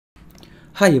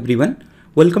Hi everyone,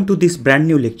 welcome to this brand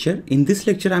new lecture. In this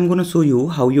lecture I'm going to show you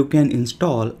how you can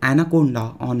install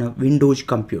Anaconda on a Windows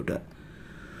computer.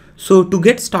 So to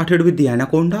get started with the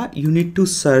Anaconda, you need to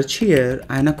search here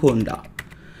Anaconda.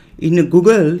 In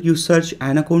Google you search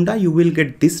Anaconda, you will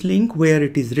get this link where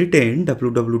it is written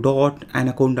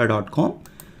www.anaconda.com.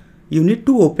 You need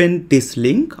to open this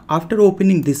link. After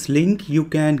opening this link, you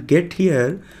can get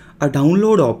here a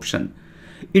download option.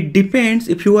 It depends.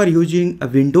 If you are using a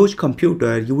Windows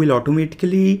computer, you will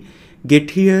automatically get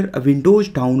here a Windows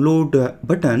download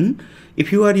button.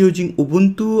 If you are using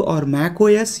Ubuntu or Mac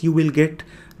OS, you will get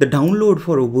the download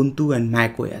for Ubuntu and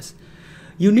Mac OS.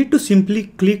 You need to simply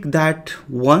click that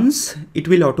once. It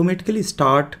will automatically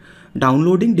start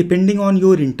downloading. Depending on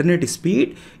your internet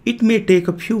speed, it may take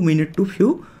a few minutes to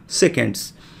few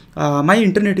seconds. My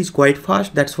internet is quite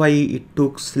fast, that's why it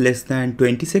took less than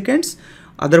 20 seconds.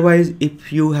 Otherwise,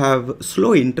 if you have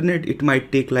slow internet, it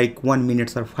might take like 1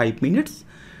 minute or 5 minutes,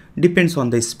 depends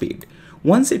on the speed.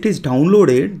 Once it is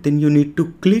downloaded, then you need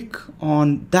to click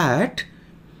on that,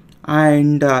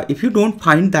 and if you don't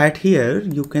find that here,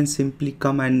 you can simply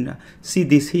come and see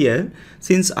this here.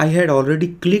 Since I had already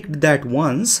clicked that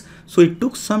once, so it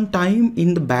took some time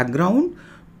in the background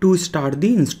to start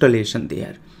the installation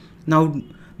there. Now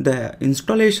the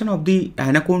installation of the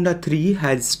Anaconda 3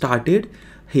 has started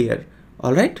here.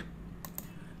 All right,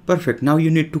 perfect. Now you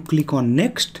need to click on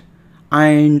next,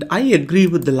 and I agree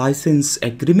with the license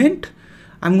agreement.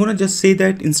 I'm gonna just say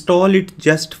that install it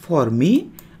just for me,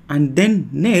 and then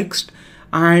next.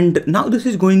 And now this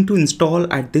is going to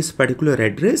install at this particular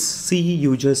address, C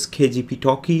users KGP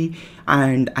Talkie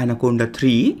and Anaconda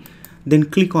 3. Then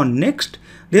click on next.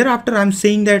 Thereafter, I'm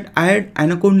saying that add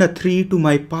Anaconda 3 to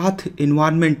my path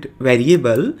environment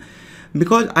variable,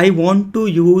 because I want to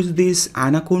use this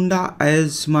Anaconda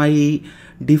as my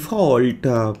default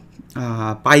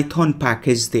Python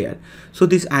package there. So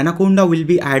this Anaconda will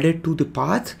be added to the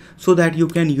path so that you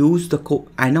can use the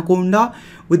Anaconda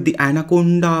with the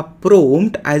Anaconda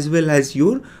prompt as well as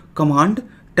your command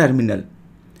terminal.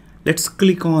 Let's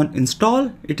click on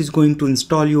install. It is going to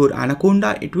install your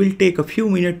Anaconda. It will take a few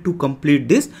minutes to complete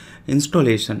this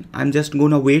installation. I'm just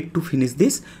gonna wait to finish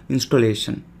this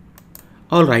installation.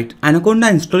 All right, Anaconda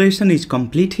installation is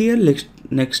complete here.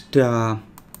 Next,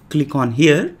 click on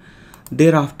here.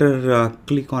 Thereafter,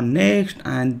 click on next,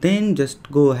 and then just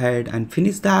go ahead and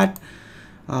finish that.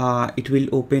 It will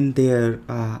open their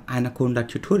Anaconda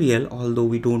tutorial, although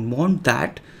we don't want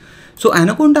that. So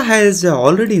Anaconda has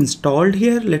already installed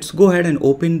here. Let's go ahead and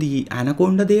open the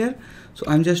Anaconda there. So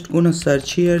I'm just gonna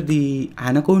search here the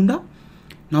Anaconda.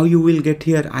 Now you will get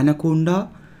here Anaconda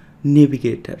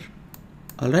Navigator.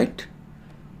 All right.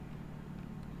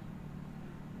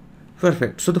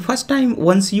 Perfect. So the first time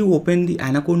once you open the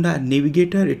Anaconda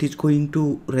Navigator, it is going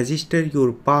to register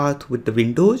your path with the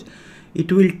Windows.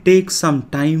 It will take some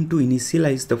time to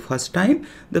initialize the first time.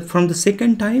 From the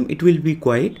second time, it will be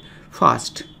quite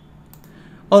fast.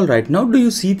 All right, now do you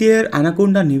see there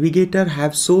Anaconda Navigator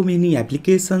have so many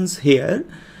applications here.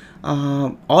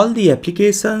 All the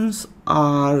applications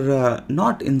are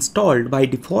not installed by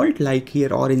default, like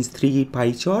here Orange 3,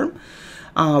 PyCharm.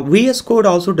 VS Code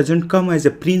also doesn't come as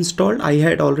a pre-installed. I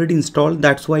had already installed,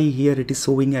 that's why here it is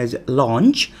showing as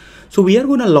launch. So we are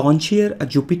going to launch here a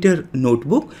Jupyter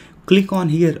notebook. Click on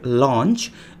here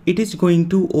launch. It is going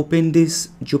to open this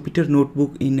Jupyter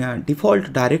notebook in a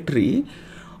default directory.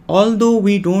 Although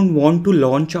we don't want to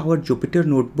launch our Jupyter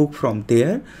notebook from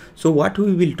there, so what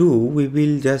we will do, we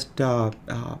will just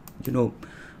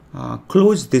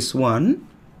close this one,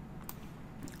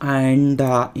 and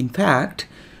in fact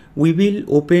we will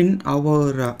open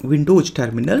our Windows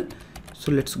terminal.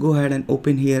 So let's go ahead and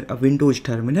open here a Windows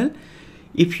terminal.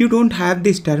 If you don't have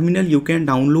this terminal, you can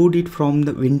download it from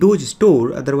the Windows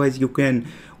store. Otherwise you can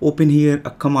open here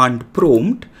a command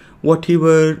prompt.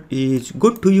 Whatever is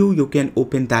good to you, you can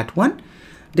open that one.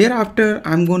 Thereafter,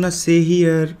 I'm gonna say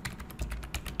here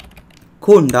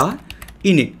Conda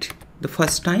init the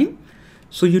first time.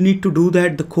 So you need to do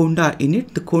that, the Conda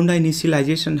init. The Conda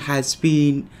initialization has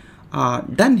been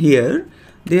done here.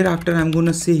 Thereafter, I'm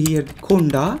gonna say here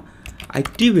Conda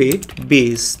activate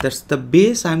base. That's the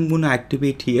base I'm gonna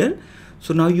activate here.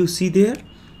 So now you see there.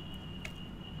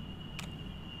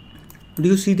 Do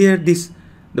you see there this?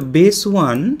 The base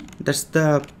one, that's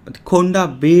the Conda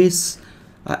base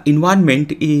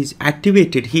environment is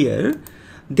activated here.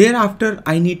 Thereafter,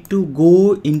 I need to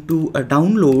go into a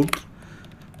download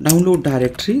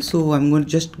directory. So I'm going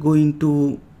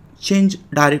to change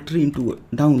directory into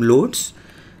downloads.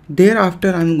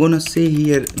 Thereafter, I'm gonna say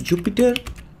here Jupyter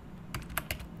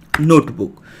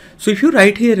notebook. So if you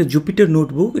write here a Jupyter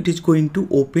notebook, it is going to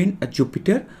open a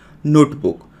Jupyter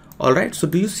notebook. All right, so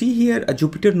do you see here a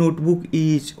Jupyter notebook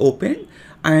is open,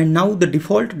 and now the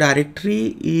default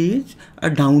directory is a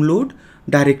download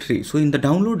directory. So in the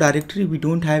download directory, we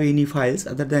don't have any files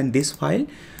other than this file.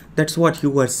 That's what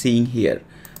you are seeing here.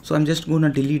 So I'm just going to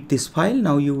delete this file.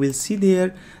 Now you will see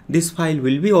there, this file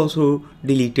will be also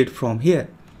deleted from here.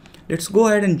 Let's go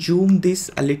ahead and zoom this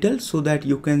a little so that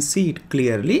you can see it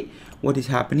clearly what is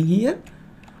happening here.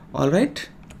 All right.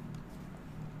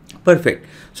 Perfect.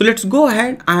 So let's go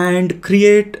ahead and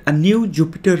create a new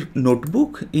Jupyter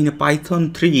notebook in a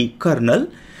Python 3 kernel.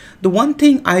 The one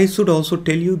thing I should also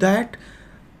tell you that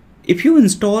if you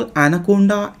install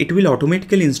Anaconda, it will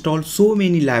automatically install so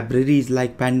many libraries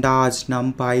like pandas,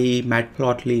 numpy,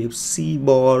 matplotlib,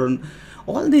 seaborn.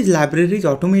 All these libraries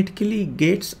automatically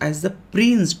gets as the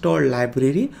pre-installed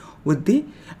library with the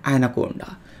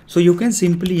Anaconda. So you can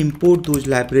simply import those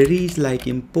libraries like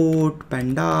import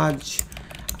pandas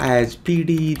as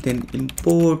pd, then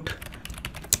import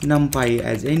numpy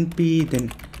as np,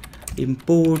 then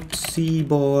import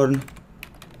seaborn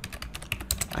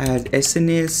as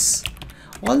SNS.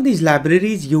 All these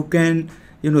libraries you can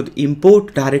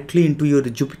import directly into your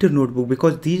Jupyter notebook,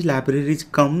 because these libraries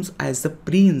comes as the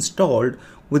pre-installed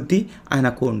with the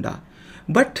Anaconda.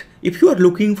 But if you are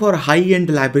looking for high-end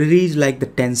libraries like the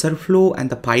TensorFlow and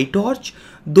the PyTorch,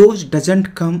 those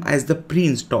doesn't come as the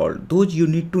pre-installed. Those you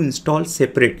need to install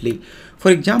separately.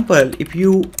 For example, if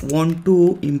you want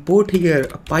to import here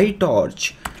a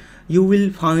PyTorch, you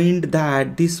will find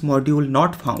that this module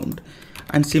not found.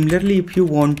 And similarly, if you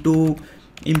want to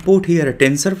import here a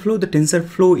TensorFlow, the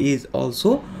TensorFlow is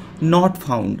also not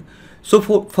found. So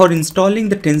for installing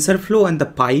the TensorFlow and the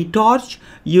PyTorch,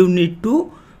 you need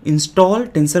to install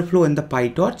TensorFlow and the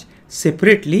PyTorch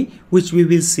separately, which we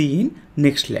will see in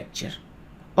next lecture.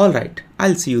 All right,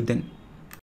 I'll see you then.